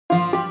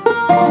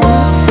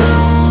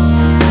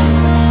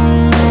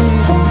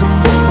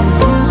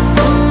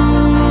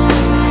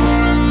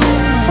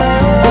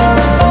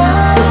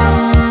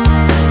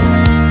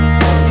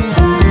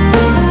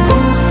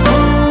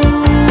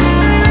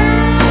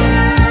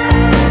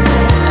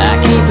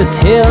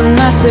Telling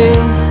myself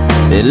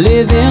that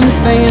living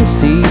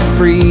fancy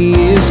free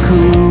is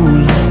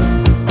cool,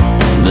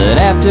 but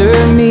after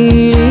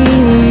meeting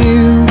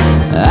you,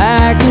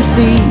 I can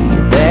see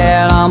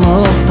that I'm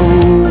a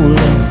fool.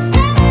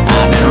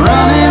 I've been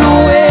running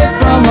away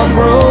from a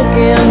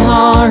broken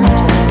heart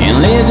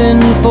and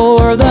living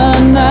for the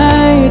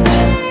night,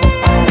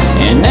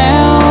 and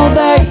now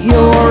that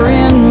you're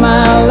in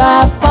my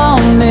life, I'll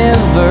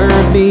never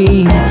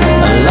be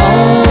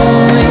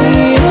lonely.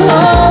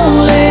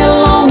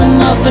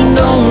 And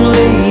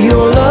only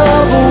your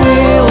love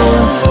will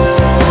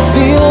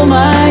fill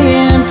my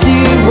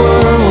empty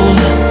world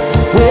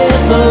with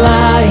the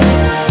light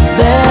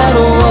that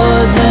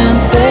wasn't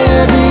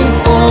there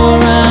before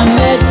I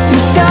met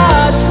you.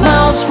 God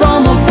smiles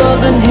from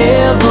above and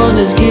heaven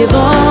has given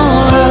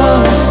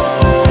us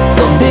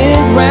a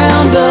big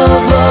round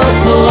of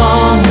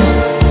applause,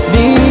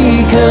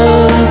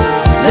 because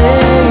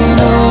they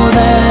know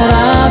that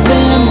I've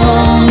been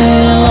lonely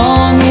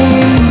long enough.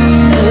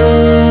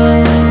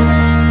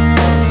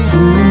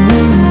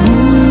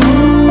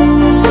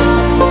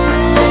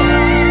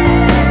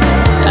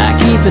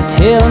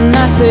 Telling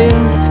myself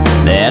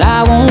that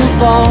I won't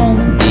fall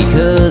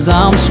because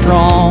I'm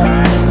strong,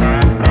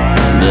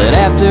 but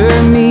after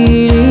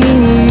meeting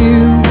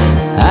you,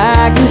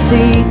 I can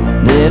see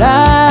that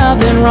I've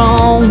been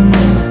wrong.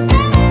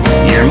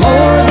 You're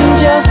more than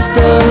just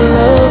a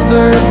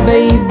lover,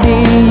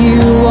 baby,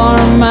 you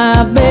are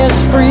my best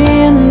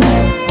friend,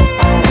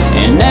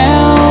 and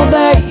now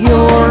that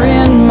you're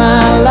in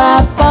my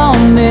life, I'll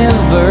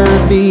never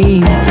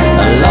be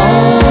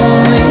lonely.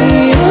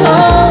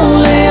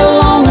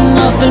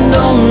 And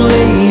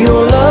only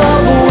your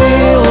love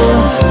will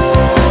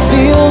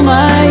fill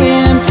my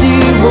empty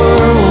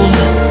world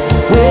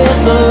with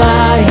the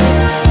light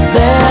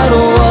that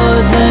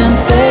wasn't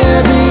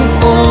there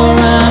before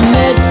I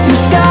met you.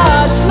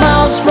 God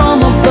smiles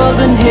from above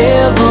and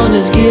heaven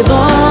has given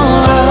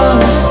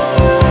us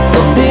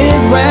a big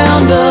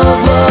round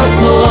of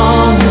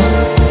applause,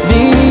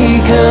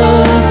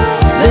 because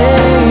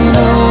they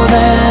know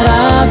that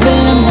I've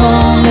been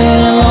lonely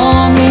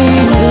long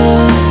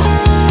enough.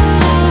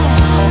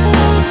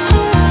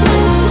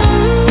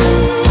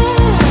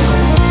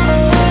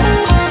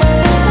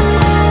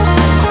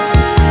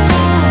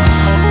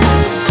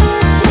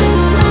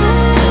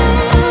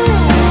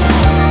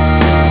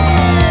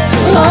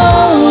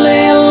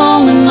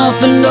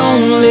 And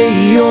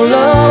only your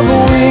love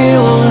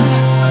will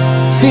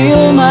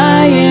fill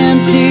my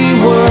empty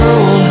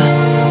world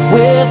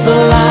with the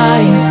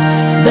light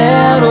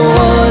that